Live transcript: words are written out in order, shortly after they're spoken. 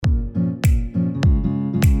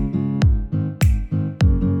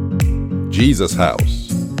Jesus House,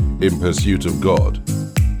 in pursuit of God,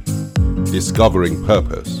 discovering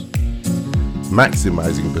purpose,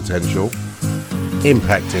 maximizing potential,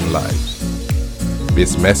 impacting lives.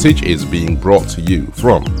 This message is being brought to you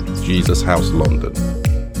from Jesus House London.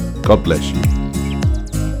 God bless you.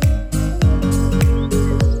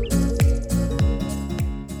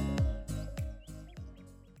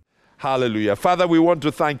 Hallelujah. Father, we want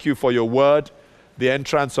to thank you for your word. The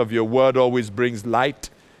entrance of your word always brings light,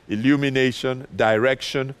 illumination,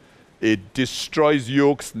 direction. It destroys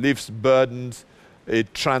yokes, lifts burdens.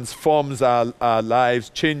 It transforms our lives,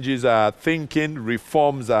 changes our thinking,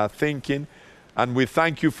 reforms our thinking. And we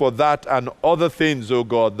thank you for that and other things, oh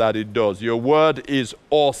God, that it does. Your word is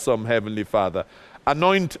awesome, Heavenly Father.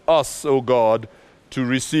 Anoint us, oh God, to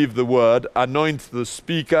receive the word. Anoint the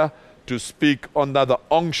speaker to speak under the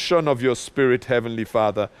unction of your Spirit, Heavenly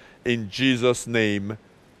Father. In Jesus' name,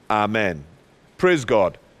 amen. Praise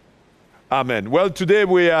God. Amen. Well, today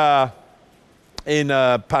we are in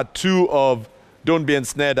part 2 of Don't Be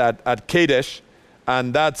Ensnared at Kadesh,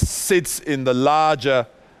 and that sits in the larger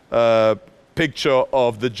picture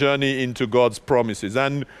of the journey into God's promises.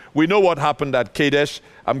 And we know what happened at Kadesh.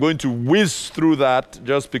 I'm going to whiz through that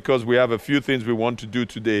just because we have a few things we want to do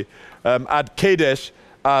today. At Kadesh,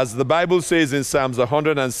 as the Bible says in Psalms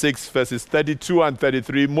 106, verses 32 and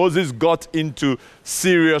 33, Moses got into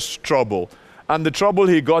serious trouble. And the trouble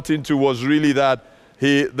he got into was really that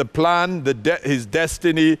the plan, his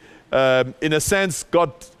destiny, in a sense,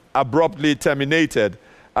 got abruptly terminated.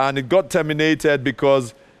 And it got terminated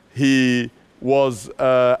because he was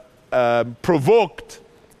provoked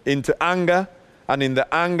into anger. And in the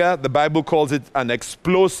anger, the Bible calls it an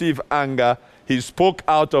explosive anger. He spoke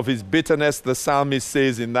out of his bitterness, the psalmist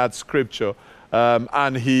says in that scripture.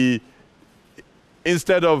 And he,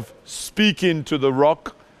 instead of speaking to the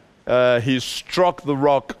rock, he struck the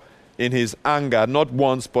rock in his anger, not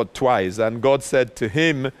once but twice. And God said to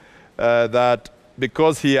him that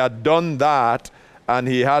because he had done that and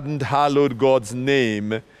he hadn't hallowed God's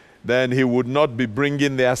name, then he would not be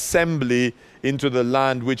bringing the assembly into the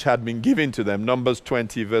land which had been given to them. Numbers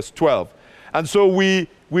 20, verse 12. And so we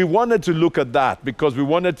wanted to look at that because we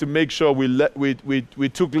wanted to make sure we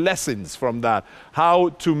took lessons from that. How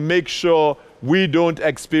to make sure we don't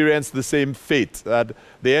experience the same fate, that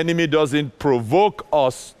the enemy doesn't provoke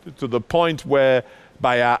us to the point where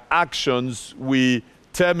by our actions we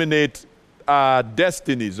terminate our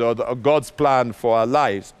destinies or God's plan for our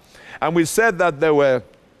lives. And we said that there were,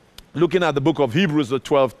 looking at the book of Hebrews, the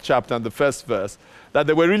 12th chapter and the first verse, that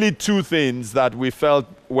there were really two things that we felt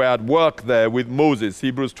were at work there with Moses.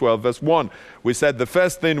 Hebrews 12, verse 1. We said the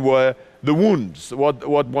first thing were the wounds, what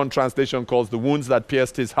one translation calls the wounds that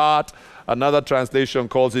pierced his heart. Another translation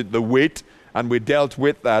calls it the weight, and we dealt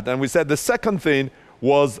with that. And we said the second thing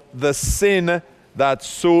was the sin that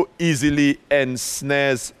so easily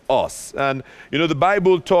ensnares us. And, you know, the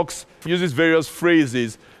Bible uses various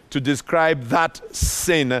phrases to describe that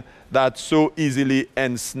sin that so easily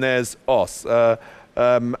ensnares us.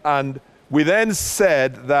 And we then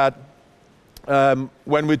said that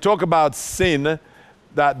when we talk about sin,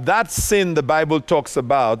 that sin the Bible talks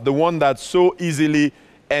about, the one that so easily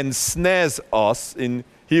ensnares us in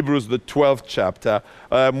Hebrews, the 12th chapter.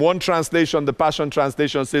 One translation, the Passion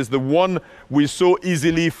Translation, says the one we so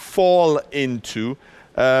easily fall into.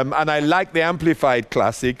 And I like the Amplified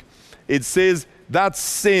Classic. It says that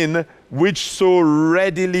sin which so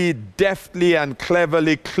readily, deftly, and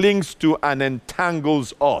cleverly clings to and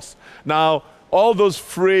entangles us. Now, all those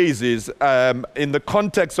phrases in the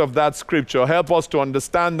context of that scripture help us to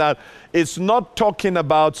understand that it's not talking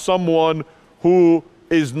about someone who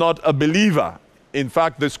is not a believer. In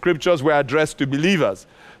fact, the scriptures were addressed to believers.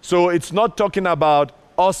 So it's not talking about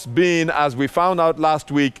us being, as we found out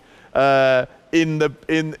last week, in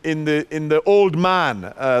the old man,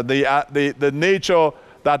 the nature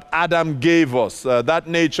that Adam gave us, that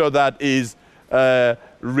nature that is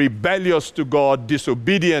rebellious to God,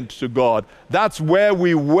 disobedient to God. That's where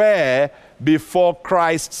we were before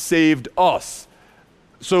Christ saved us.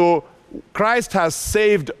 So Christ has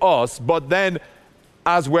saved us, but then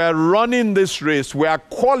as we're running this race, we are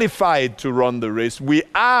qualified to run the race. We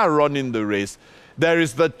are running the race. There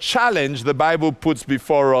is the challenge the Bible puts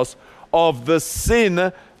before us of the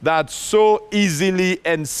sin that so easily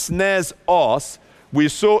ensnares us, we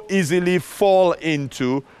so easily fall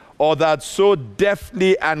into, or that so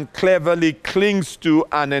deftly and cleverly clings to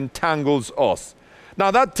and entangles us. Now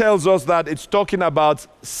that tells us that it's talking about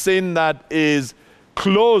sin that is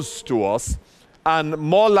close to us, and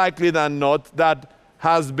more likely than not, that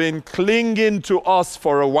has been clinging to us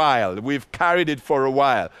for a while. We've carried it for a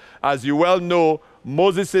while. As you well know,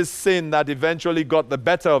 Moses' sin that eventually got the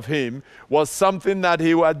better of him was something that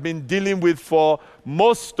he had been dealing with for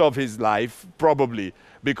most of his life, probably,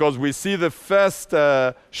 because we see the first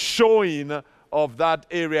showing of that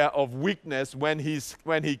area of weakness when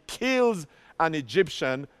he kills an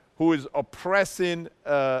Egyptian who is oppressing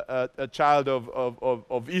a child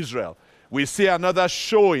of Israel. We see another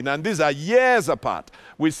showing, and these are years apart.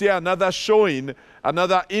 We see another showing,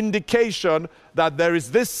 another indication that there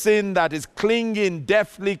is this sin that is clinging,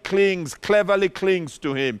 deftly clings, cleverly clings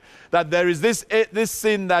to him. That there is this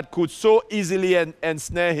sin that could so easily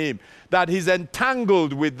ensnare him. That he's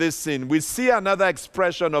entangled with this sin. We see another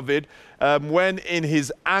expression of it when in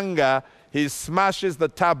his anger, he smashes the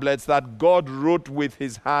tablets that God wrote with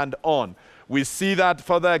his hand on. We see that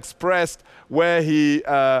further expressed where he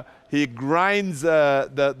grinds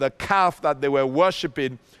the calf that they were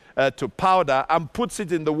worshiping to powder and puts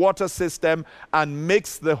it in the water system and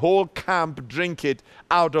makes the whole camp drink it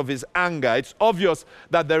out of his anger. It's obvious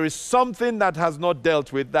that there is something that has not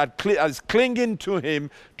dealt with that is clinging to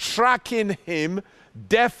him, tracking him,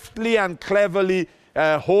 deftly and cleverly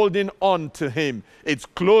holding on to him. It's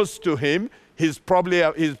close to him. He's probably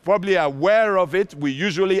aware of it. We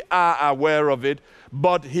usually are aware of it,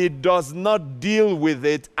 but he does not deal with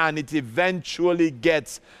it, and it eventually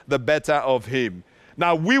gets the better of him.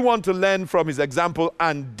 Now, we want to learn from his example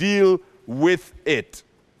and deal with it.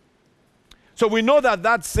 So we know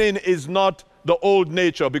that sin is not the old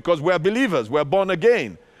nature because we're believers, we're born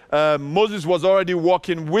again. Moses was already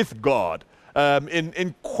walking with God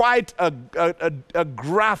in quite a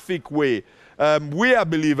graphic way. We are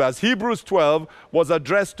believers. Hebrews 12 was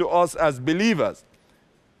addressed to us as believers.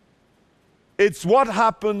 It's what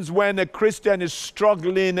happens when a Christian is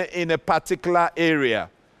struggling in a particular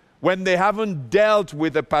area, when they haven't dealt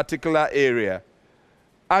with a particular area.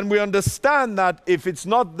 And we understand that if it's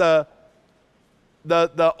not the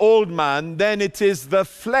old man, then it is the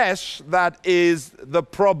flesh that is the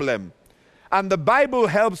problem. And the Bible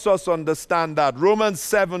helps us understand that. Romans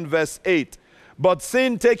 7 verse 8. But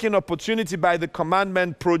sin, taking opportunity by the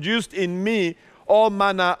commandment, produced in me all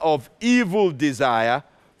manner of evil desire,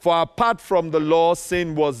 for apart from the law,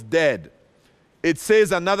 sin was dead. It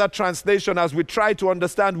says, another translation, as we try to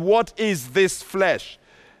understand what is this flesh.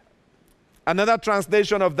 Another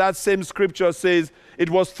translation of that same scripture says, it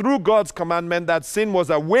was through God's commandment that sin was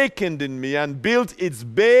awakened in me and built its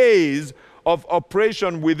base of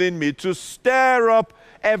operation within me to stir up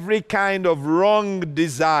every kind of wrong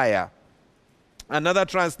desire. Another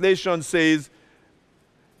translation says,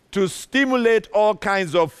 to stimulate all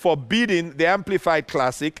kinds of forbidden, the Amplified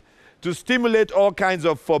Classic, to stimulate all kinds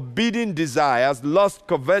of forbidden desires, lust,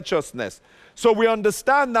 covetousness. So we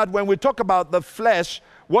understand that when we talk about the flesh,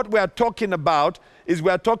 what we are talking about is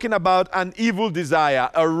we are talking about an evil desire,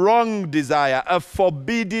 a wrong desire, a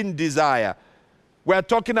forbidden desire. We are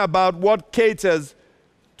talking about what caters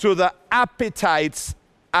to the appetites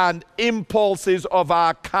and impulses of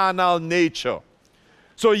our carnal nature.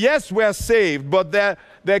 So yes, we're saved, but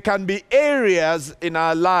there can be areas in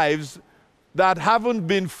our lives that haven't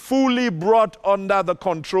been fully brought under the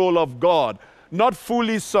control of God, not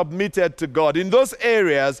fully submitted to God. In those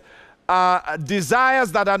areas,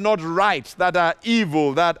 desires that are not right, that are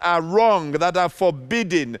evil, that are wrong, that are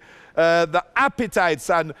forbidden, the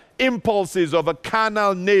appetites and impulses of a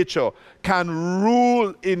carnal nature can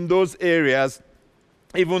rule in those areas,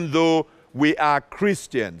 even though we are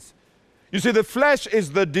Christians. You see, the flesh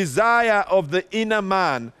is the desire of the inner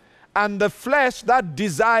man, and the flesh, that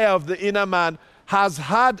desire of the inner man, has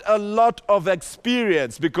had a lot of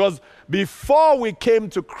experience because before we came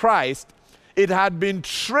to Christ, it had been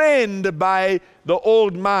trained by the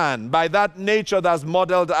old man, by that nature that's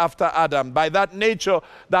modeled after Adam, by that nature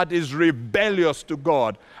that is rebellious to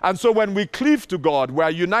God. And so when we cleave to God, we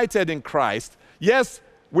are united in Christ. Yes,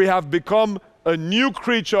 we have become a new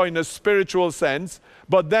creature in a spiritual sense,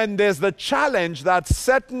 but then there's the challenge that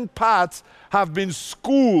certain parts have been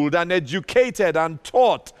schooled and educated and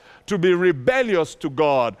taught to be rebellious to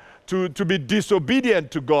God, to be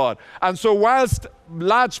disobedient to God. And so whilst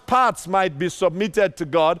large parts might be submitted to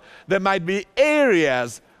God, there might be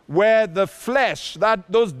areas where the flesh,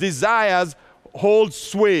 those desires hold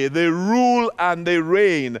sway, they rule and they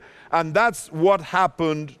reign. And that's what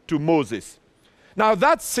happened to Moses. Now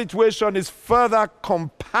that situation is further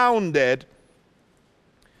compounded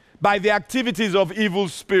by the activities of evil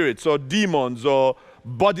spirits or demons or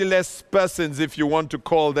bodiless persons, if you want to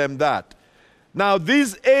call them that. Now,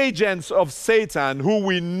 these agents of Satan, who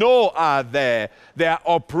we know are there, they are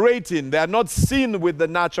operating. They are not seen with the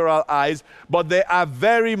natural eyes, but they are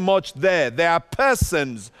very much there. They are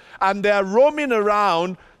persons, and they are roaming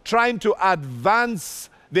around trying to advance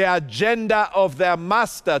the agenda of their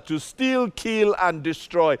master to steal, kill, and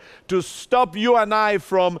destroy, to stop you and I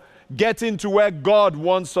from getting to where God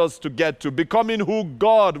wants us to get to, becoming who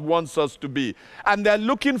God wants us to be. And they're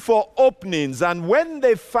looking for openings. And when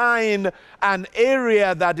they find an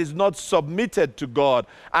area that is not submitted to God,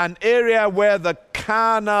 an area where the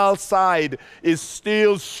carnal side is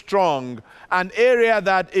still strong, an area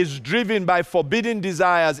that is driven by forbidden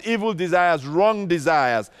desires, evil desires, wrong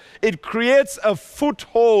desires, it creates a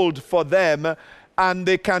foothold for them, and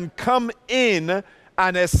they can come in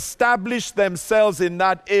and establish themselves in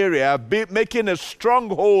that area, making a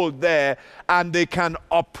stronghold there, and they can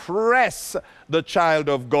oppress the child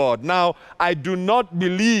of God. Now, I do not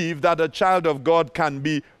believe that a child of God can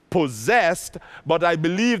be possessed, but I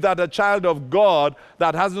believe that a child of God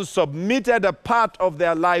that hasn't submitted a part of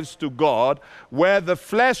their lives to God, where the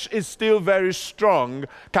flesh is still very strong,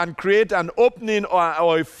 can create an opening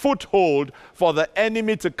or a foothold for the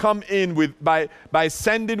enemy to come in with by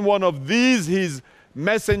sending one of these, his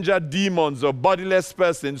messenger demons or bodiless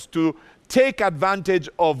persons, to take advantage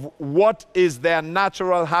of what is their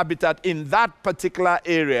natural habitat in that particular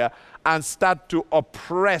area and start to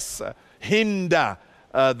oppress, hinder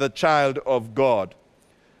the child of God.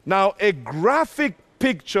 Now, a graphic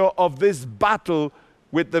picture of this battle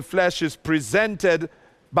with the flesh is presented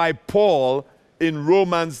by Paul in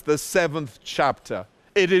Romans, the 7th chapter.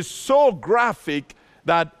 It is so graphic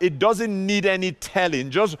that it doesn't need any telling.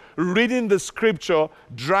 Just reading the scripture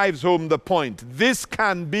drives home the point. This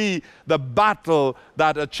can be the battle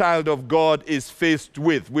that a child of God is faced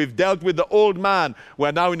with. We've dealt with the old man.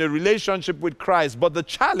 We're now in a relationship with Christ. But the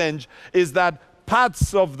challenge is that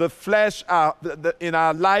parts of the flesh are, in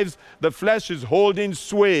our lives, the flesh is holding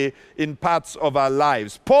sway in parts of our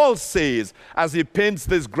lives. Paul says, as he paints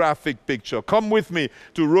this graphic picture, come with me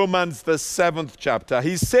to Romans, the 7th chapter.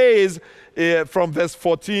 He says from verse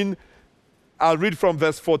 14, I'll read from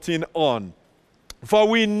verse 14 on. For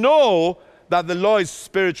we know that the law is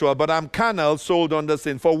spiritual, but I'm carnal, sold under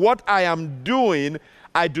sin. For what I am doing,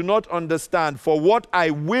 I do not understand. For what I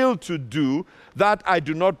will to do, that I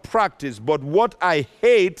do not practice, but what I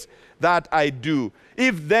hate, that I do.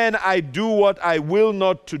 If then I do what I will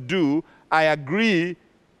not to do, I agree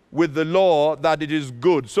with the law that it is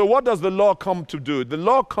good. So what does the law come to do? The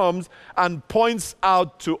law comes and points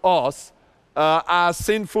out to us our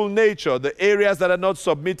sinful nature, the areas that are not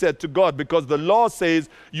submitted to God, because the law says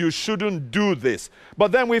you shouldn't do this.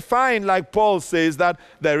 But then we find, like Paul says, that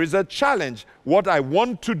there is a challenge. What I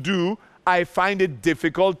want to do, I find it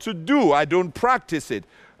difficult to do. I don't practice it.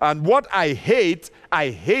 And what I hate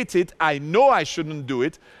it. I know I shouldn't do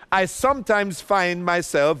it. I sometimes find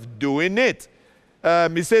myself doing it.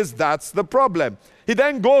 He says that's the problem. He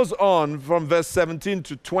then goes on from verse 17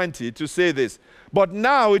 to 20 to say this. But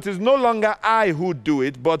now it is no longer I who do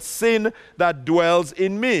it, but sin that dwells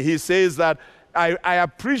in me. He says that I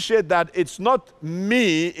appreciate that it's not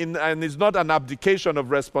me and it's not an abdication of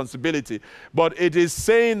responsibility, but it is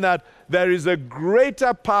saying that there is a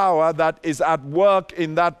greater power that is at work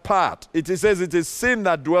in that part. It says it is sin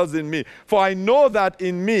that dwells in me. For I know that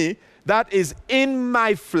in me, that is in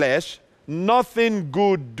my flesh, nothing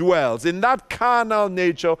good dwells. In that carnal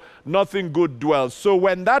nature, nothing good dwells. So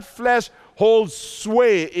when that flesh holds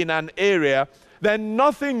sway in an area, then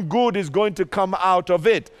nothing good is going to come out of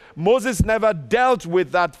it. Moses never dealt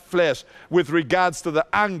with that flesh with regards to the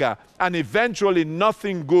anger, and eventually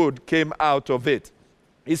nothing good came out of it.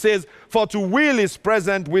 He says, for to will is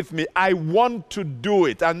present with me. I want to do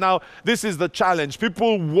it. And now this is the challenge.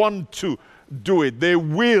 People want to do it. They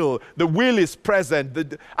will. The will is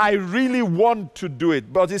present. I really want to do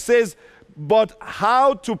it. But he says, but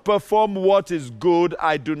how to perform what is good,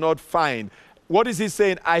 I do not find. What is he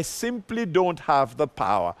saying? I simply don't have the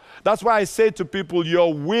power. That's why I say to people,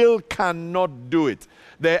 your will cannot do it.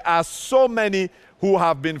 There are so many who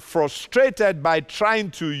have been frustrated by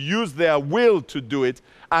trying to use their will to do it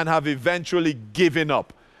and have eventually given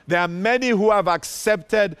up. There are many who have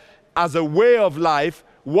accepted as a way of life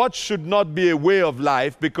what should not be a way of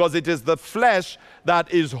life, because it is the flesh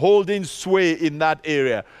that is holding sway in that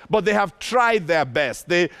area. But they have tried their best.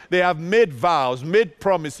 They have made vows, made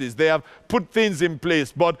promises. They have put things in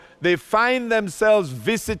place, but they find themselves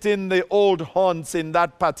visiting the old haunts in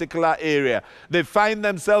that particular area. They find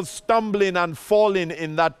themselves stumbling and falling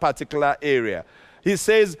in that particular area. He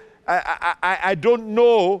says, I don't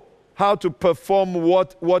know how to perform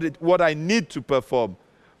what I need to perform.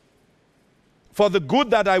 For the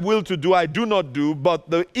good that I will to do, I do not do, but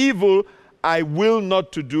the evil I will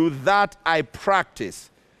not to do, that I practice.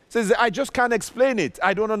 He says, I just can't explain it.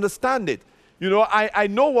 I don't understand it. I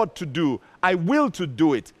know what to do. I will to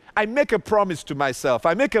do it. I make a promise to myself.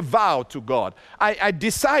 I make a vow to God. I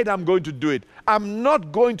decide I'm going to do it. I'm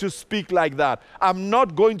not going to speak like that. I'm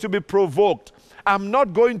not going to be provoked. I'm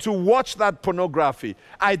not going to watch that pornography.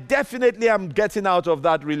 I definitely am getting out of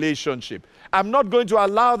that relationship. I'm not going to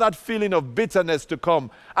allow that feeling of bitterness to come.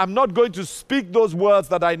 I'm not going to speak those words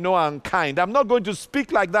that I know are unkind. I'm not going to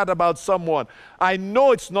speak like that about someone. I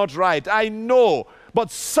know it's not right. I know. But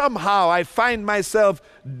somehow I find myself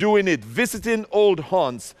doing it, visiting old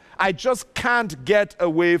haunts. I just can't get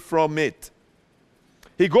away from it.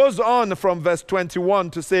 He goes on from verse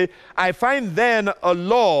 21 to say, I find then a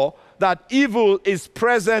law that evil is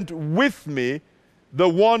present with me, the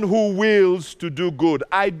one who wills to do good.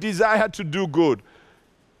 I desire to do good.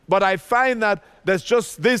 But I find that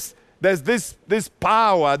there's this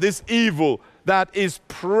power, this evil that is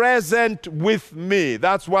present with me.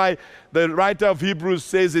 That's why the writer of Hebrews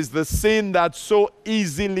says it's the sin that so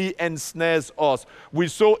easily ensnares us. We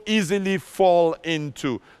so easily fall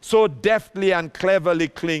into, so deftly and cleverly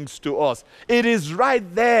clings to us. It is right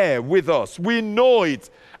there with us. We know it.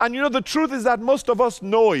 And the truth is that most of us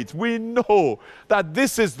know it. We know that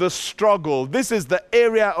this is the struggle. This is the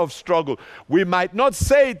area of struggle. We might not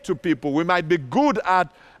say it to people. We might be good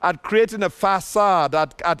at creating a facade,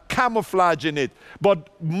 at camouflaging it. But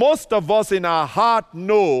most of us in our heart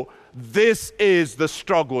know this is the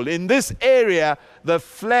struggle. In this area, the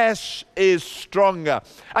flesh is stronger.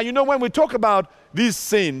 And when we talk about these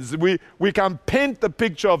sins, we can paint the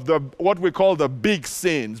picture of what we call the big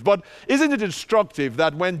sins. But isn't it instructive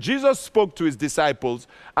that when Jesus spoke to his disciples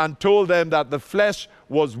and told them that the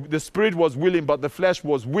spirit was willing, but the flesh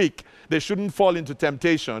was weak, they shouldn't fall into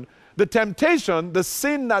temptation. The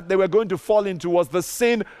sin that they were going to fall into was the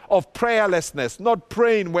sin of prayerlessness, not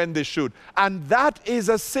praying when they should. And that is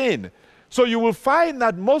a sin. So you will find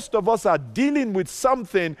that most of us are dealing with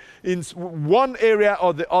something in one area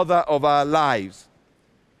or the other of our lives.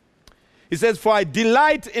 He says, for I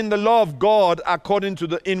delight in the law of God according to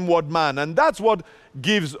the inward man. And that's what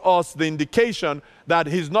gives us the indication that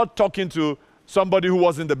he's not talking to somebody who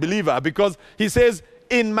wasn't a believer, because he says,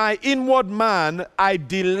 in my inward man, I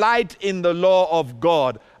delight in the law of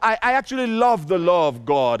God. I actually love the law of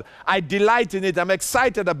God. I delight in it. I'm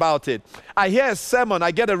excited about it. I hear a sermon. I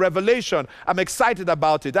get a revelation. I'm excited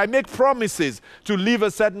about it. I make promises to live a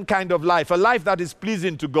certain kind of life, a life that is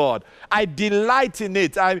pleasing to God. I delight in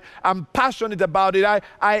it. I'm passionate about it.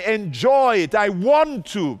 I enjoy it. I want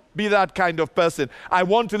to be that kind of person. I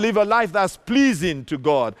want to live a life that's pleasing to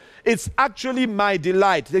God. It's actually my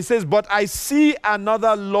delight. He says, but I see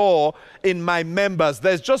another law in my members.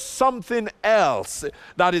 There's just something else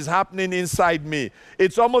that is happening inside me.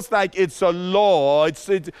 It's almost like it's a law. It's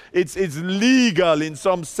legal in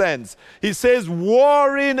some sense. He says,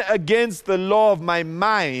 warring against the law of my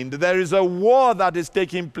mind. There is a war that is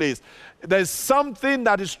taking place. There's something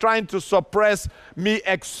that is trying to suppress me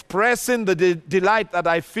expressing the delight that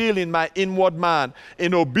I feel in my inward man,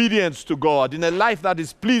 in obedience to God, in a life that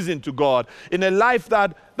is pleasing to God, in a life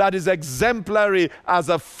that is exemplary as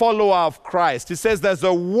a follower of Christ. He says there's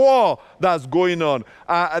a war that's going on.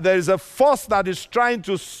 There is a force that is trying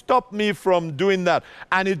to stop me from doing that.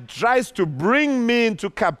 And it tries to bring me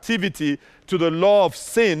into captivity to the law of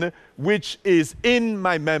sin, which is in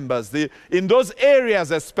my members. In those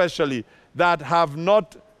areas especially that have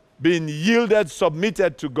not been yielded,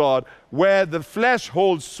 submitted to God, where the flesh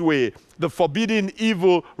holds sway, the forbidden,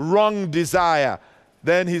 evil, wrong desire,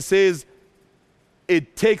 then he says,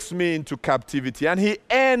 it takes me into captivity. And he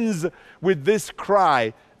ends with this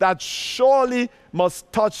cry that surely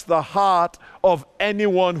must touch the heart of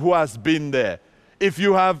anyone who has been there. If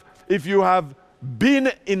you have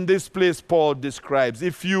been in this place Paul describes,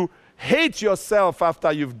 if you hate yourself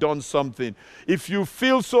after you've done something, if you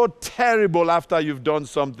feel so terrible after you've done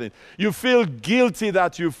something, you feel guilty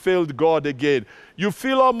that you failed God again, you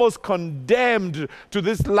feel almost condemned to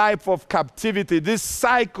this life of captivity, this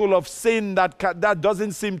cycle of sin that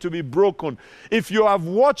doesn't seem to be broken. If you have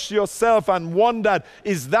watched yourself and wondered,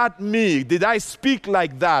 is that me? Did I speak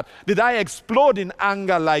like that? Did I explode in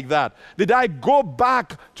anger like that? Did I go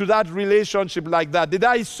back to that relationship like that? Did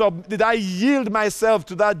I yield myself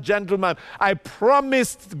to that gentleman? I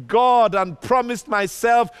promised God and promised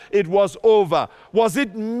myself it was over. Was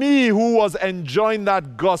it me who was enjoying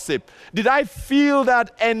that gossip? Did I feel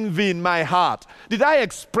that envy in my heart? Did I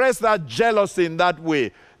express that jealousy in that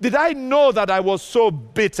way? Did I know that I was so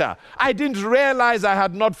bitter? I didn't realize I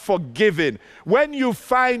had not forgiven. When you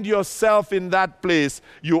find yourself in that place,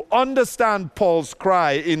 you understand Paul's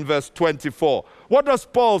cry in verse 24. What does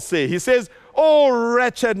Paul say? He says, "Oh,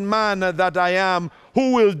 wretched man that I am,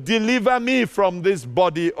 who will deliver me from this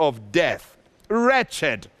body of death?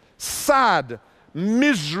 Wretched, sad,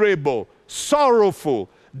 miserable, sorrowful,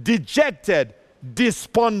 dejected,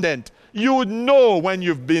 despondent. You know when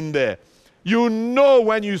you've been there. You know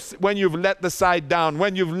when you've let the side down,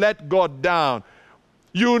 when you've let God down.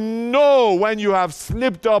 You know when you have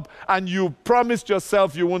slipped up and you promised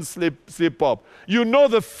yourself you won't slip up. You know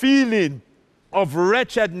the feeling of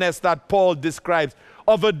wretchedness that Paul describes,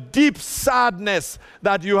 of a deep sadness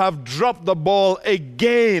that you have dropped the ball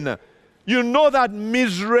again. You know that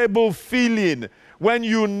miserable feeling when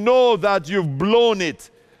you know that you've blown it.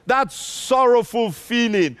 That sorrowful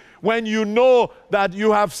feeling when you know that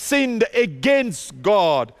you have sinned against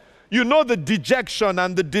God. You know the dejection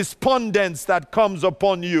and the despondence that comes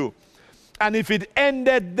upon you. And if it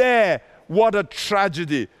ended there, what a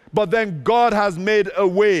tragedy. But then God has made a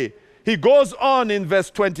way. He goes on in verse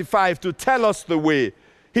 25 to tell us the way.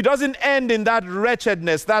 He doesn't end in that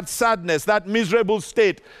wretchedness, that sadness, that miserable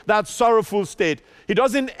state, that sorrowful state. He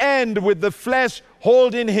doesn't end with the flesh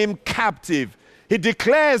holding him captive. He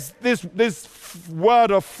declares this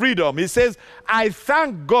word of freedom. He says, I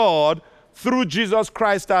thank God through Jesus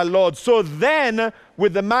Christ our Lord. So then,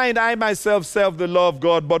 with the mind, I myself serve the law of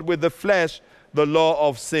God, but with the flesh, the law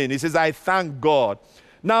of sin. He says, I thank God.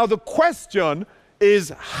 Now, the question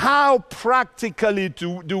is, how practically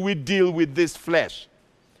do we deal with this flesh?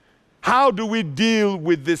 How do we deal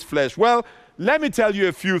with this flesh? Well, let me tell you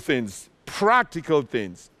a few things, practical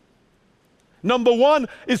things. Number one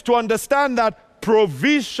is to understand that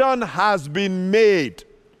provision has been made.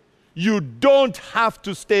 You don't have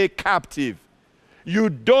to stay captive. You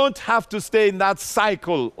don't have to stay in that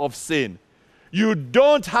cycle of sin. You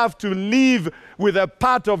don't have to live with a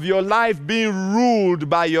part of your life being ruled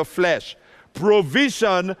by your flesh.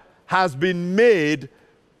 Provision has been made,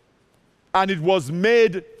 and it was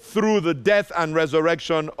made through the death and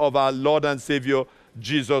resurrection of our Lord and Savior,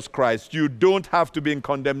 Jesus Christ. You don't have to be in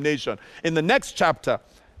condemnation. In the next chapter,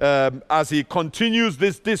 as he continues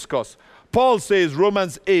this discourse, Paul says,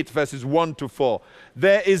 Romans 8, verses 1 to 4,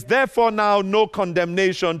 there is therefore now no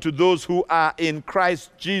condemnation to those who are in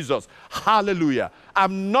Christ Jesus. Hallelujah.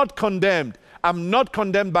 I'm not condemned. I'm not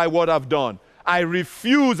condemned by what I've done. I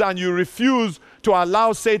refuse, and you refuse to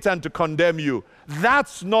allow Satan to condemn you.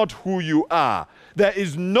 That's not who you are. There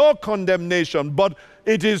is no condemnation, but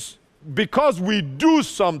it is because we do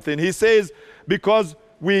something. He says, because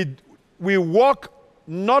we walk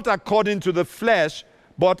not according to the flesh,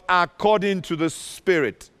 but according to the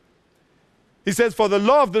Spirit. He says, for the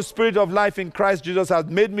law of the Spirit of life in Christ Jesus has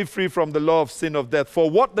made me free from the law of sin of death. For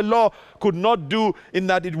what the law could not do, in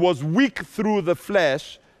that it was weak through the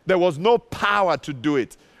flesh, there was no power to do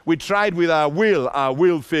it. We tried with our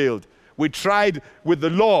will failed. We tried with the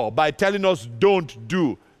law by telling us don't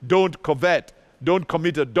do, don't covet, don't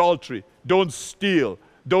commit adultery, don't steal,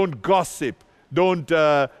 don't gossip,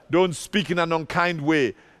 don't speak in an unkind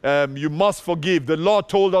way. You must forgive. The law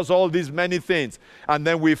told us all these many things. And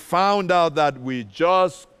then we found out that we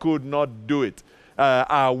just could not do it.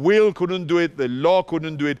 Our will couldn't do it. The law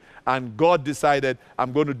couldn't do it. And God decided,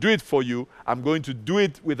 I'm going to do it for you. I'm going to do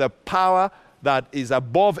it with a power that is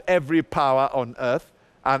above every power on earth.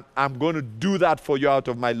 And I'm going to do that for you out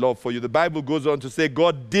of my love for you. The Bible goes on to say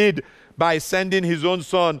God did, by sending his own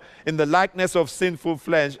Son in the likeness of sinful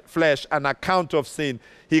flesh, an account of sin.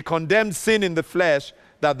 He condemned sin in the flesh,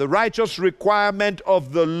 that the righteous requirement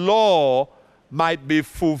of the law might be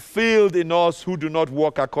fulfilled in us who do not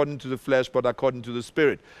walk according to the flesh, but according to the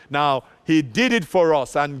Spirit. Now, he did it for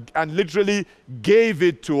us and literally gave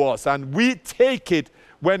it to us. And we take it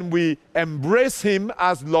when we embrace him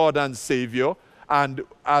as Lord and Savior. And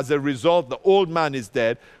as a result, the old man is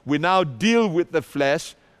dead. We now deal with the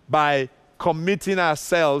flesh by committing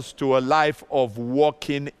ourselves to a life of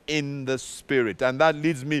walking in the Spirit. And that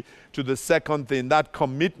leads me to the second thing, that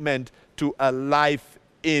commitment to a life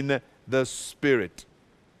in the Spirit.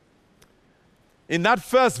 In that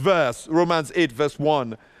first verse, Romans 8, verse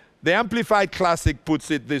 1, the Amplified Classic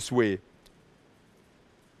puts it this way.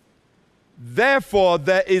 Therefore,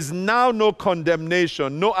 there is now no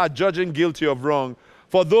condemnation, no adjudging guilty of wrong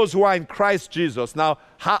for those who are in Christ Jesus. Now,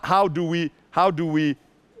 how do we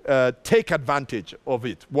take advantage of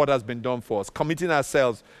it, what has been done for us? Committing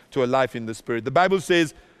ourselves to a life in the Spirit. The Bible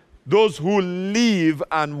says, those who live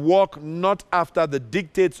and walk not after the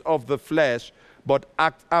dictates of the flesh, but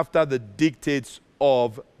act after the dictates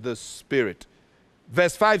of the Spirit.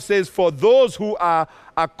 Verse 5 says, for those who are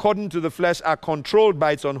according to the flesh are controlled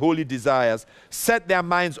by its unholy desires, set their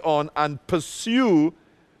minds on and pursue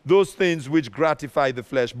those things which gratify the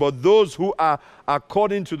flesh. But those who are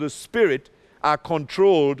according to the Spirit are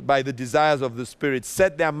controlled by the desires of the Spirit,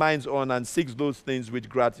 set their minds on and seek those things which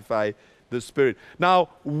gratify the Spirit. Now,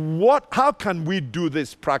 how can we do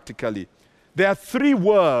this practically? There are 3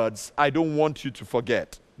 words I don't want you to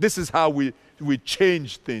forget. This is how we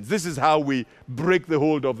change things. This is how we break the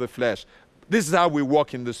hold of the flesh. This is how we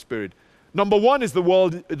walk in the Spirit. Number 1 is the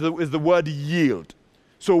word yield.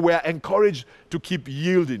 So we're encouraged to keep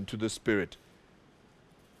yielding to the Spirit.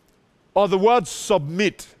 Or the word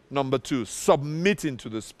submit, number 2, submitting to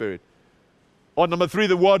the Spirit. Or number 3,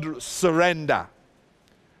 the word surrender.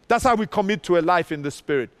 That's how we commit to a life in the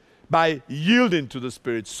Spirit, by yielding to the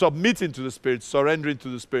Spirit, submitting to the Spirit, surrendering to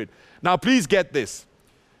the Spirit. Now please get this.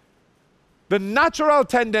 The natural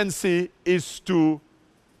tendency is to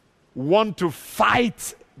want to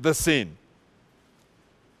fight the sin.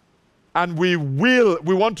 And we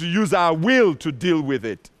want to use our will to deal with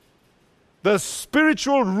it. The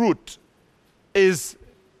spiritual root is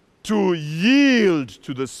to yield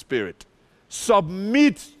to the Spirit,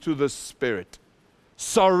 submit to the Spirit,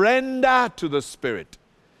 surrender to the Spirit.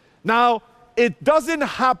 Now, it doesn't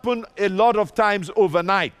happen a lot of times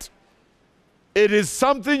overnight. It is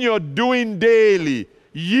something you're doing daily,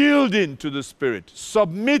 yielding to the Spirit,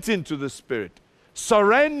 submitting to the Spirit,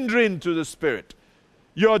 surrendering to the Spirit.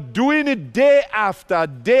 You're doing it day after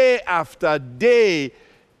day after day,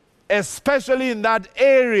 especially in that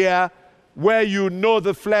area where you know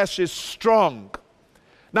the flesh is strong.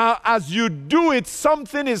 Now, as you do it,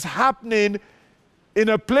 something is happening in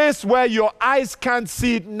a place where your eyes can't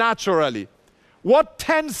see it naturally. What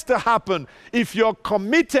tends to happen if you're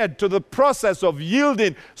committed to the process of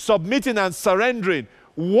yielding, submitting, and surrendering?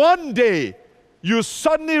 One day, you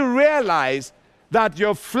suddenly realize that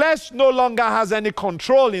your flesh no longer has any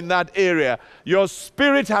control in that area. Your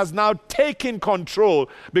spirit has now taken control,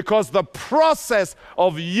 because the process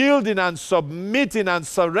of yielding and submitting and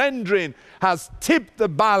surrendering has tipped the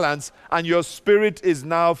balance, and your spirit is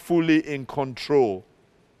now fully in control.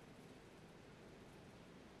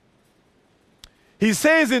 He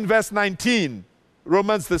says in verse 19,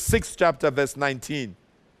 Romans the 6th chapter, verse 19,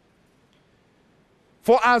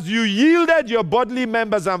 "For as you yielded your bodily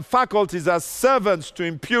members and faculties as servants to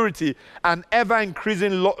impurity and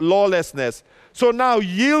ever-increasing lawlessness, so now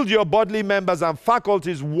yield your bodily members and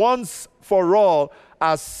faculties once for all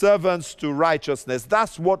as servants to righteousness."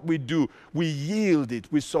 That's what we do. We yield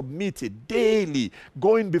it. We submit it daily,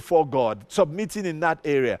 going before God, submitting in that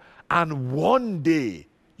area. And one day,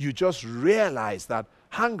 you just realize that,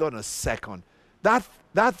 hang on a second,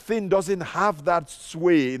 that thing doesn't have that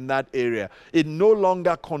sway in that area. It no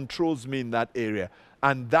longer controls me in that area.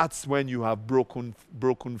 And that's when you have broken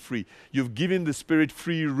free. You've given the Spirit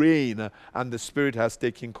free rein, and the Spirit has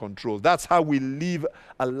taken control. That's how we live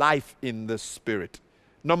a life in the Spirit.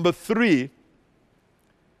 Number 3,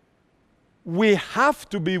 we have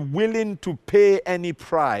to be willing to pay any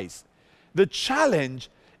price. The challenge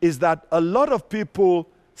is that a lot of people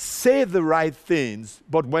say the right things,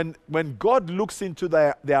 but when God looks into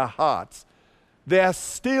their hearts, they are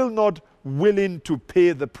still not willing to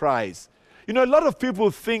pay the price. You know, a lot of people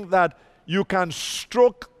think that you can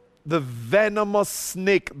stroke the venomous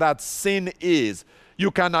snake that sin is. You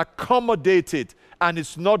can accommodate it, and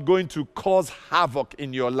it's not going to cause havoc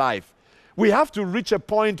in your life. We have to reach a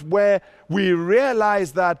point where we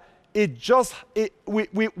realize that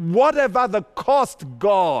whatever the cost,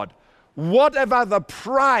 God, whatever the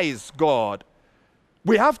price, God,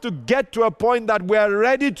 we have to get to a point that we are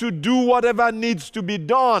ready to do whatever needs to be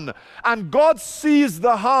done. And God sees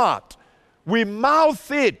the heart. We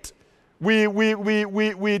mouth it. We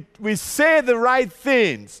say the right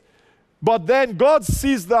things. But then God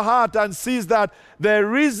sees the heart and sees that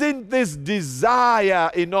there isn't this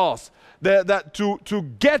desire in us that to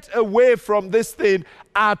get away from this thing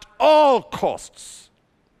at all costs.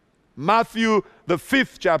 Matthew, the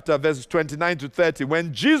 5th chapter, verses 29 to 30.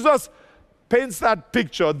 When Jesus paints that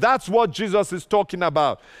picture, that's what Jesus is talking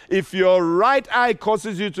about. If your right eye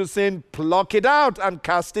causes you to sin, pluck it out and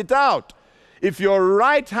cast it out. If your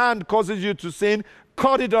right hand causes you to sin,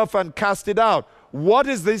 cut it off and cast it out. What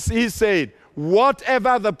is this? He said,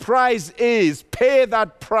 whatever the price is, pay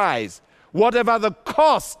that price. Whatever the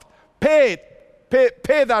cost, pay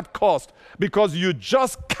that cost, because you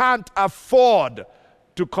just can't afford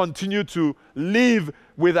to continue to live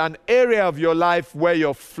with an area of your life where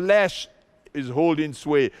your flesh is holding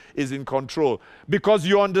sway, is in control. Because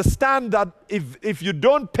you understand that if you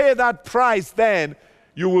don't pay that price, then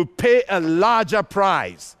you will pay a larger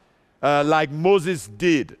price, like Moses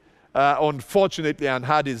did, unfortunately, and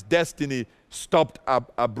had his destiny stopped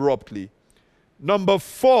abruptly. Number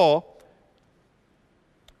 4,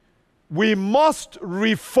 we must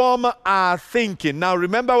reform our thinking. Now,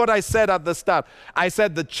 remember what I said at the start. I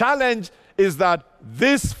said the challenge is that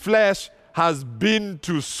this flesh has been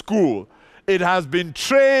to school. It has been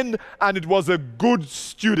trained, and it was a good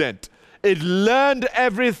student. It learned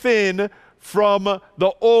everything from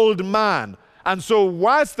the old man. And so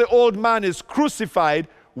whilst the old man is crucified,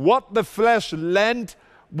 what the flesh learned,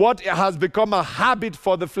 what has become a habit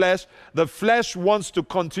for the flesh wants to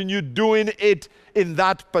continue doing it in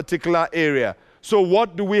that particular area. So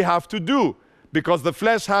what do we have to do? Because the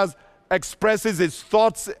flesh expresses its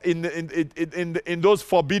thoughts in those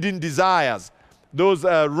forbidden desires, those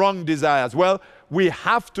wrong desires. Well, we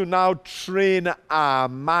have to now train our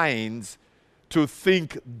minds to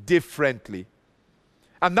think differently.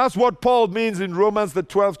 And that's what Paul means in Romans, the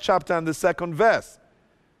 12th chapter and the 2nd verse.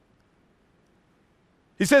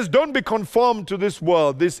 He says, don't be conformed to this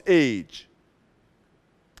world, this age.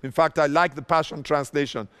 In fact, I like the Passion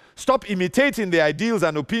Translation. Stop imitating the ideals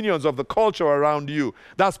and opinions of the culture around you.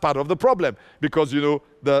 That's part of the problem. Because,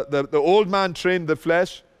 the old man trained the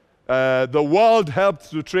flesh. The world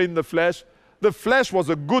helped to train the flesh. The flesh was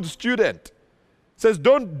a good student. It says,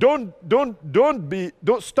 don't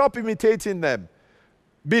stop imitating them.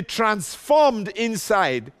 Be transformed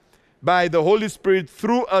inside by the Holy Spirit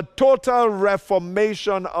through a total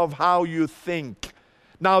reformation of how you think.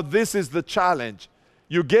 Now, this is the challenge.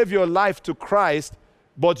 You gave your life to Christ,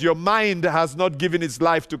 but your mind has not given its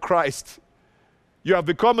life to Christ. You have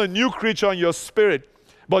become a new creature in your spirit,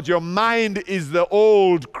 but your mind is the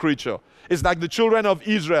old creature. It's like the children of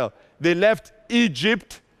Israel. They left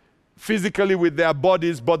Egypt physically with their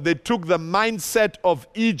bodies, but they took the mindset of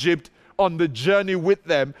Egypt on the journey with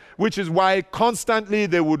them, which is why constantly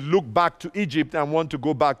they would look back to Egypt and want to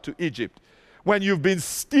go back to Egypt. When you've been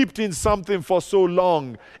steeped in something for so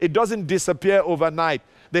long, it doesn't disappear overnight.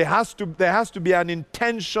 There has to be an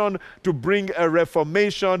intention to bring a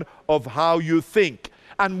reformation of how you think.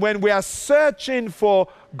 And when we are searching for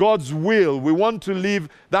God's will, we want to live,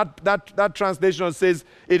 that translation says,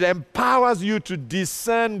 it empowers you to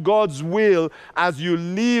discern God's will as you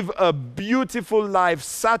live a beautiful life,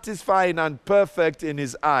 satisfying and perfect in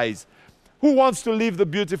His eyes. Who wants to live the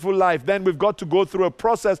beautiful life? Then we've got to go through a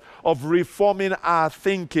process of reforming our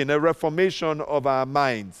thinking, a reformation of our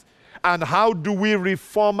minds. And how do we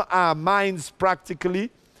reform our minds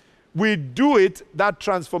practically? We do it, that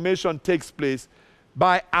transformation takes place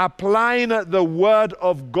by applying the Word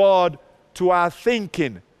of God to our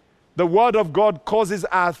thinking. The Word of God causes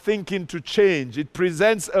our thinking to change. It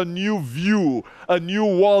presents a new view, a new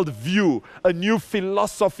world view, a new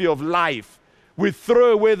philosophy of life. We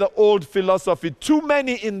throw away the old philosophy. Too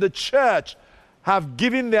many in the church have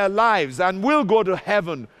given their lives and will go to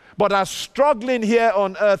heaven, but are struggling here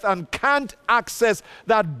on earth and can't access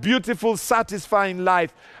that beautiful, satisfying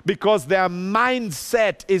life because their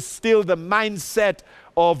mindset is still the mindset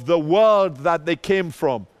of the world that they came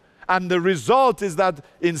from. And the result is that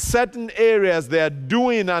in certain areas they are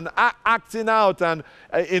doing and acting out and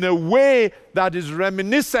in a way that is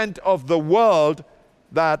reminiscent of the world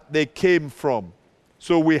that they came from.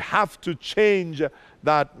 So we have to change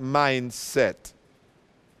that mindset.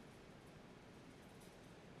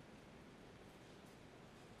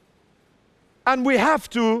 And we have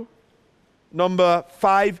to, number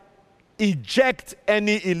 5, eject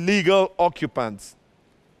any illegal occupants.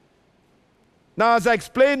 Now, as I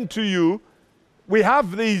explained to you, we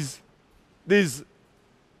have these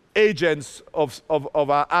agents of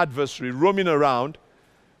our adversary roaming around,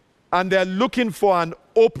 and they're looking for an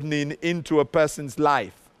opening into a person's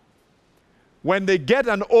life. When they get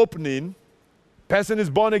an opening, person is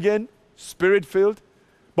born again, spirit-filled,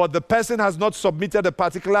 but the person has not submitted a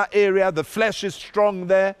particular area, the flesh is strong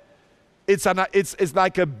there. It's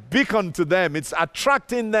like a beacon to them. It's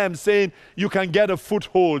attracting them, saying, you can get a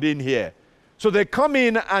foothold in here. So they come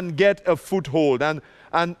in and get a foothold.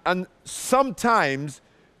 And sometimes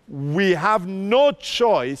we have no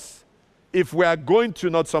choice if we are going to,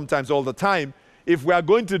 not sometimes, all the time, if we are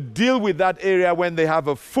going to deal with that area when they have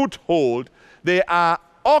a foothold, they are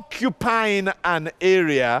occupying an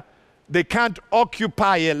area. They can't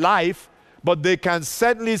occupy a life, but they can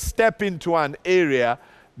certainly step into an area.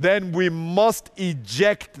 Then we must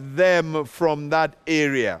eject them from that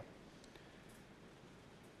area.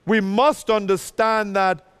 We must understand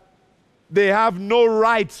that they have no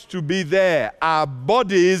right to be there. Our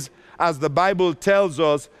bodies, as the Bible tells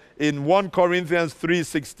us in 1 Corinthians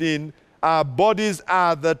 3:16, our bodies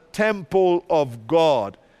are the temple of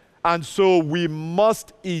God. And so we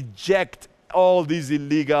must eject all these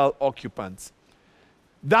illegal occupants.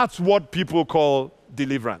 That's what people call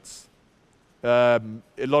deliverance. A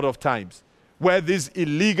lot of times. where these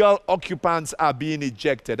illegal occupants are being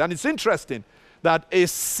ejected. And it's interesting that a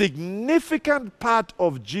significant part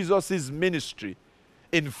of Jesus' ministry,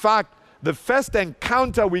 in fact, the first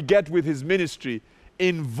encounter we get with his ministry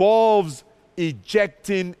involves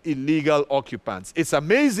ejecting illegal occupants. It's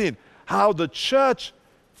amazing how the church,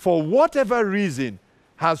 for whatever reason,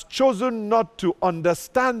 has chosen not to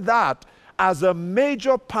understand that as a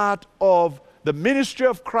major part of the ministry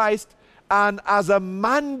of Christ and as a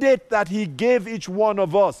mandate that he gave each one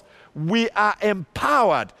of us. We are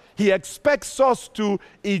empowered. He expects us to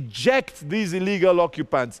eject these illegal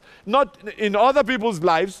occupants, not in other people's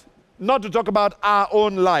lives, not to talk about our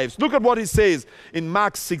own lives. Look at what he says in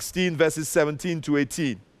Mark 16, verses 17 to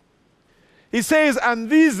 18. He says, "And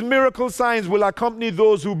these miracle signs will accompany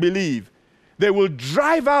those who believe. They will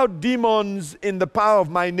drive out demons in the power of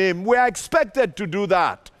my name." We are expected to do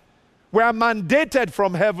that. We are mandated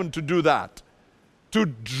from heaven to do that, to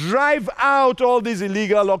drive out all these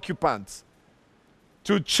illegal occupants,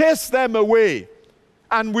 to chase them away.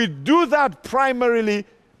 And we do that primarily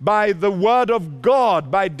by the word of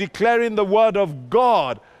God, by declaring the word of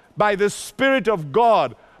God, by the Spirit of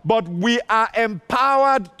God. But we are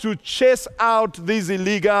empowered to chase out these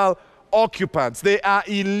illegal occupants. They are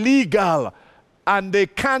illegal and they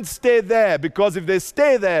can't stay there, because if they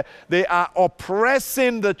stay there, they are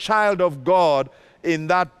oppressing the child of God in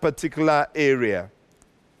that particular area.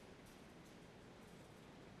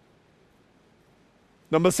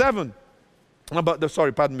 Number 6.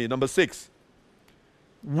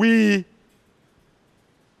 We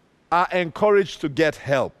are encouraged to get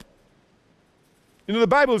help. You know, the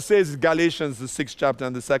Bible says in Galatians, the 6th chapter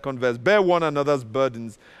and the 2nd verse, "Bear one another's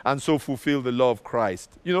burdens and so fulfill the law of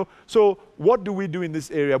Christ." You know, so what do we do in this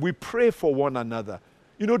area? We pray for one another.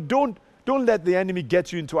 You know, don't let the enemy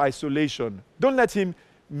get you into isolation. Don't let him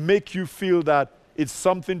make you feel that it's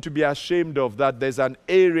something to be ashamed of, that there's an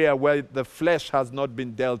area where the flesh has not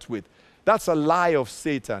been dealt with. That's a lie of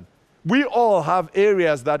Satan. We all have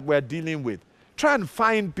areas that we're dealing with. Try and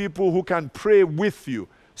find people who can pray with you.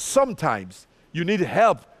 Sometimes you need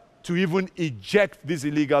help to even eject these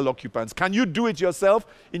illegal occupants. Can you do it yourself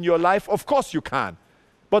in your life? Of course you can.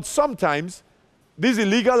 But sometimes these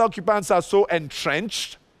illegal occupants are so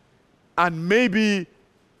entrenched, and maybe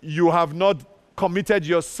you have not committed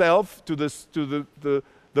yourself to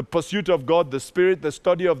the pursuit of God, the Spirit, the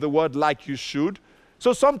study of the Word like you should.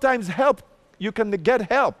 So sometimes you can get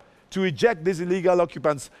help to eject these illegal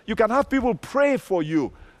occupants. You can have people pray for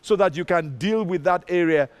you so that you can deal with that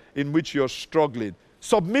area in which you're struggling.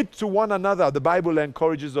 Submit to one another, the Bible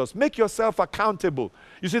encourages us. Make yourself accountable.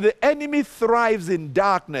 You see, the enemy thrives in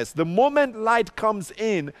darkness. The moment light comes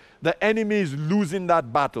in, the enemy is losing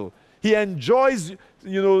that battle. He enjoys,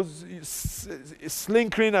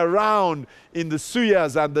 slinkering around in the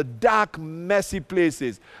sewers and the dark, messy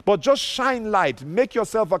places. But just shine light. Make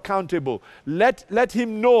yourself accountable. Let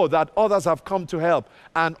him know that others have come to help,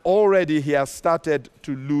 and already he has started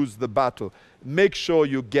to lose the battle. Make sure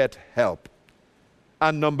you get help.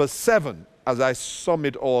 And number 7, as I sum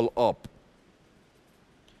it all up,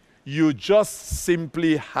 you just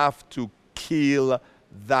simply have to kill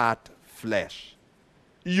that flesh.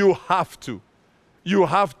 You have to. You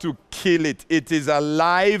have to kill it. It is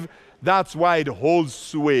alive. That's why it holds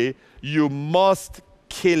sway. You must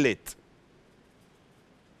kill it.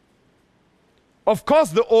 Of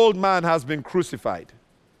course, the old man has been crucified.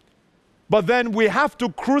 But then we have to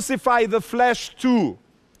crucify the flesh too.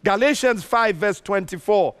 Galatians 5 verse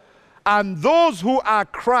 24. "And those who are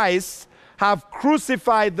Christ's have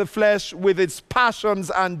crucified the flesh with its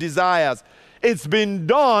passions and desires." It's been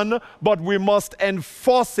done, but we must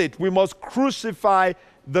enforce it. We must crucify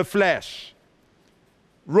the flesh.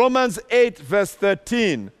 Romans 8 verse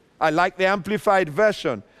 13. I like the Amplified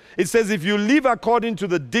Version. It says, "If you live according to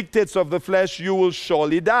the dictates of the flesh, you will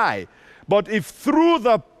surely die. But if through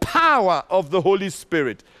the power of the Holy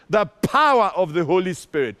Spirit," the power of the Holy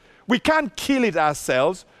Spirit, we can't kill it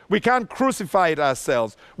ourselves. We can't crucify it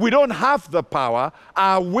ourselves. We don't have the power.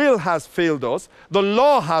 Our will has failed us. The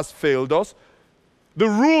law has failed us. The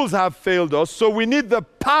rules have failed us, so we need the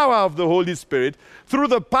power of the Holy Spirit. Through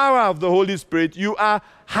the power of the Holy Spirit, you are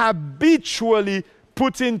habitually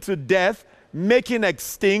putting to death, making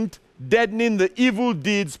extinct, deadening the evil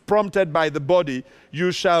deeds prompted by the body.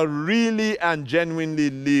 You shall really and genuinely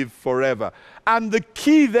live forever. And the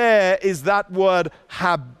key there is that word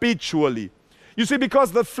habitually. You see,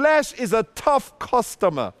 because the flesh is a tough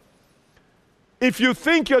customer. If you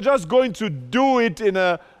think you're just going to do it in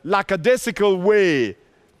a lackadaisical way,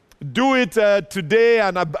 do it today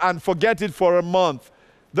and forget it for a month,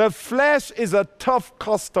 the flesh is a tough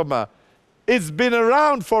customer. It's been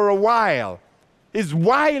around for a while. He's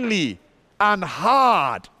wily and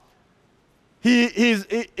hard.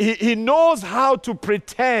 He knows how to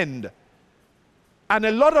pretend. And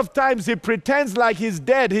a lot of times he pretends like he's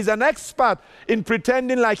dead. He's an expert in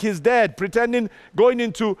pretending like he's dead, pretending, going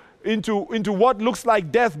into what looks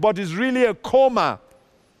like death, but is really a coma.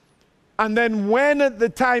 And then when the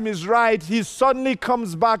time is right, he suddenly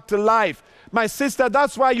comes back to life. My sister,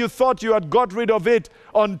 that's why you thought you had got rid of it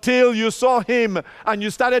until you saw him and you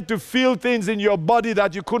started to feel things in your body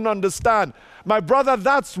that you couldn't understand. My brother,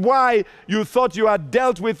 that's why you thought you had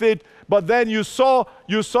dealt with it, but then you saw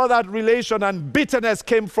that relation and bitterness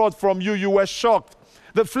came forth from you. You were shocked.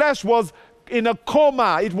 The flesh was in a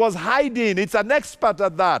coma. It was hiding. It's an expert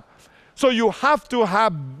at that. So you have to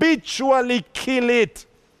habitually kill it.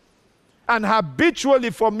 And habitually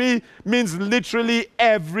for me means literally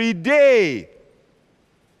every day.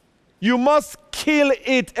 You must kill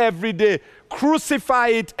it every day. Crucify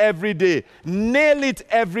it every day. Nail it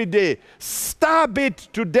every day. Stab it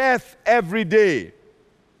to death every day.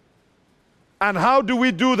 And how do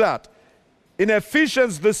we do that? In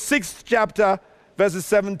Ephesians, the 6th chapter, verses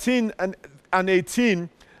 17 and 18,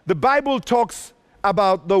 the Bible talks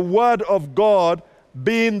about the Word of God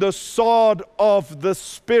being the sword of the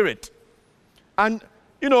Spirit. And,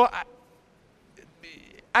 you know,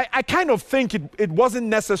 I kind of think it wasn't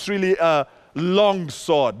necessarily a long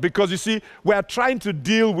sword, because, you see, we're trying to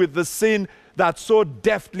deal with the sin that so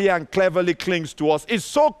deftly and cleverly clings to us. It's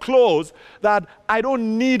so close that I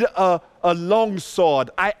don't need a long sword.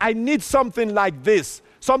 I need something like this,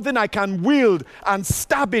 something I can wield and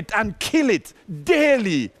stab it and kill it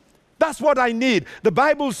daily. That's what I need. The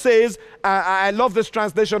Bible says, I love this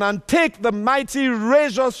translation, and take the mighty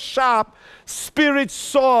razor-sharp spirit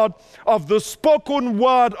sword of the spoken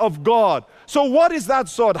word of God. So what is that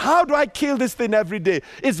sword? How do I kill this thing every day?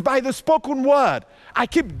 It's by the spoken word. I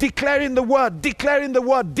keep declaring the word, declaring the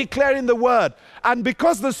word, declaring the word. And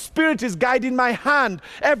because the Spirit is guiding my hand,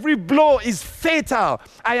 every blow is fatal.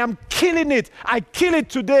 I am killing it. I kill it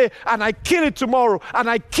today, and I kill it tomorrow, and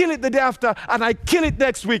I kill it the day after, and I kill it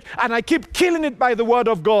next week, and I keep killing it by the word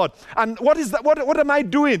of God. And what is that? What am I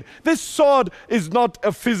doing? This sword is not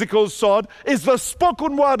a physical sword. It's the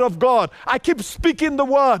spoken word of God. I keep speaking the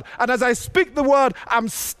word, and as I speak the word, I'm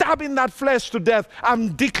stabbing that flesh to death.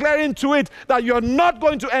 I'm declaring to it that you're not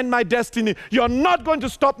going to end my destiny. You're not going to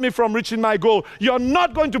stop me from reaching my goal. You're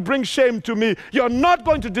not going to bring shame to me. You're not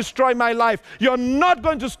going to destroy my life. You're not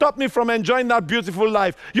going to stop me from enjoying that beautiful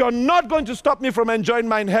life. You're not going to stop me from enjoying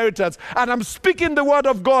my inheritance. And I'm speaking the word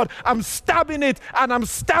of God. I'm stabbing it, and I'm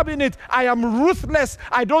stabbing it. I am ruthless.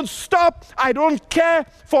 I don't stop. I don't care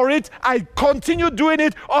for it. I continue doing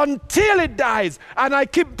it until it dies. And I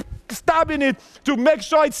keep stabbing it to make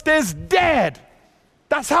sure it stays dead.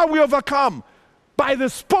 That's how we overcome. By the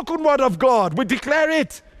spoken word of God. We declare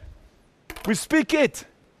it. We speak it.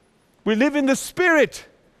 We live in the Spirit.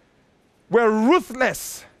 We're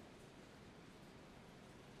ruthless.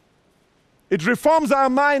 It reforms our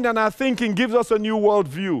mind and our thinking, gives us a new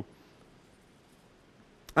worldview.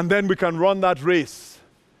 And then we can run that race,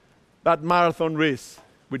 that marathon race,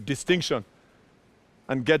 with distinction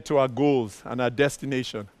and get to our goals and our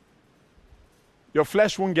destination. Your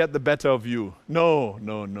flesh won't get the better of you. No,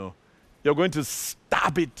 no, no. You're going to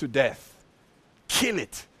stab it to death. Kill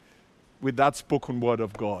it with that spoken word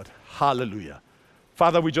of God. Hallelujah.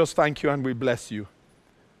 Father, we just thank you and we bless you.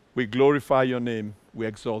 We glorify your name. We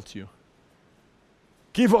exalt you.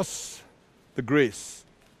 Give us the grace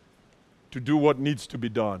to do what needs to be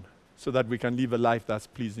done so that we can live a life that's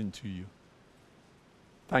pleasing to you.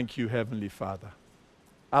 Thank you, Heavenly Father.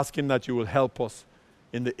 Asking that you will help us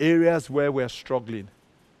in the areas where we're struggling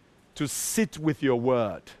to sit with your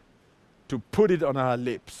word, to put it on our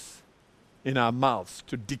lips, in our mouths,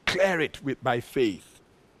 to declare it by faith.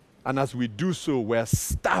 And as we do so, we're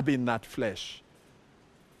stabbing that flesh,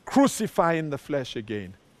 crucifying the flesh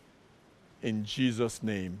again. In Jesus'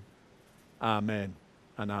 name, amen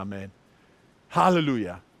and amen.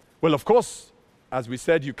 Hallelujah. Well, of course, as we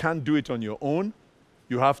said, you can't do it on your own.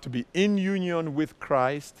 You have to be in union with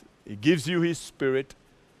Christ. He gives you his Spirit.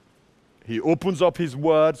 He opens up his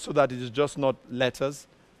word so that it is just not letters,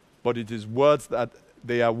 but it is words that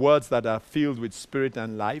they are words that are filled with Spirit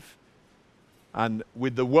and life. And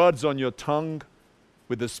with the words on your tongue,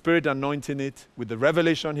 with the Spirit anointing it, with the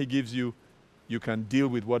revelation he gives you, you can deal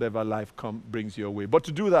with whatever life brings your way. But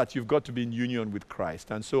to do that, you've got to be in union with Christ.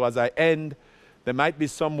 And so as I end, there might be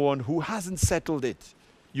someone who hasn't settled it.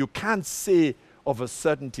 You can't say of a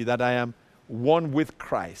certainty that I am one with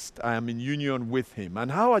Christ. I am in union with him. And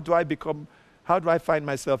how do I find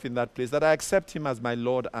myself in that place? That I accept him as my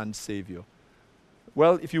Lord and Savior.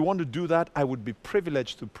 Well, if you want to do that, I would be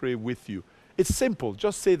privileged to pray with you. It's simple.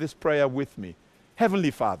 Just say this prayer with me.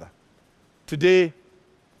 Heavenly Father, today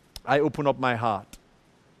I open up my heart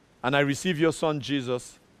and I receive your Son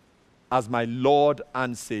Jesus as my Lord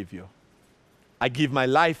and Savior. I give my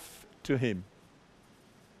life to him.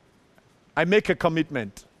 I make a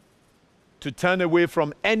commitment to turn away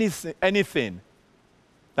from anything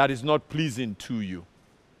that is not pleasing to you.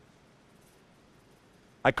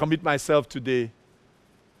 I commit myself today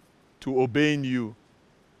to obeying you,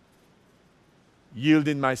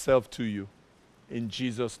 yielding myself to you in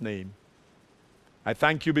Jesus' name. I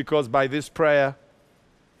thank you because by this prayer,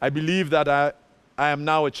 I believe that I am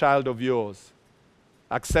now a child of yours,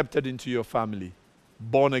 accepted into your family,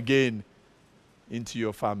 born again into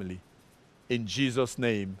your family. In Jesus'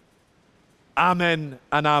 name, amen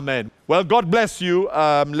and amen. Well, God bless you.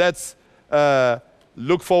 Let's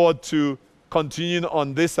look forward to continuing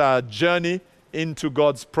on this journey into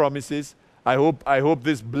God's promises. I hope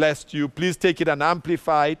this blessed you. Please take it and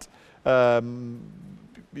amplify it. Let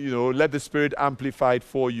the Spirit amplify it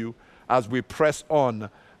for you as we press on.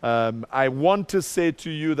 I want to say to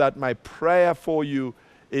you that my prayer for you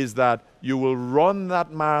is that you will run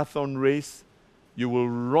that marathon race. You will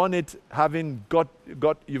run it having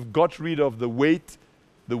you've got rid of the weight,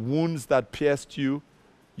 the wounds that pierced you.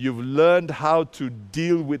 You've learned how to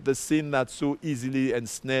deal with the sin that so easily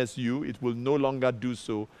ensnares you. It will no longer do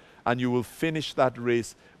so. And you will finish that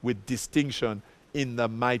race with distinction in the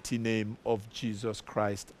mighty name of Jesus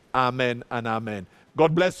Christ. Amen and amen.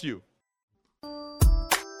 God bless you.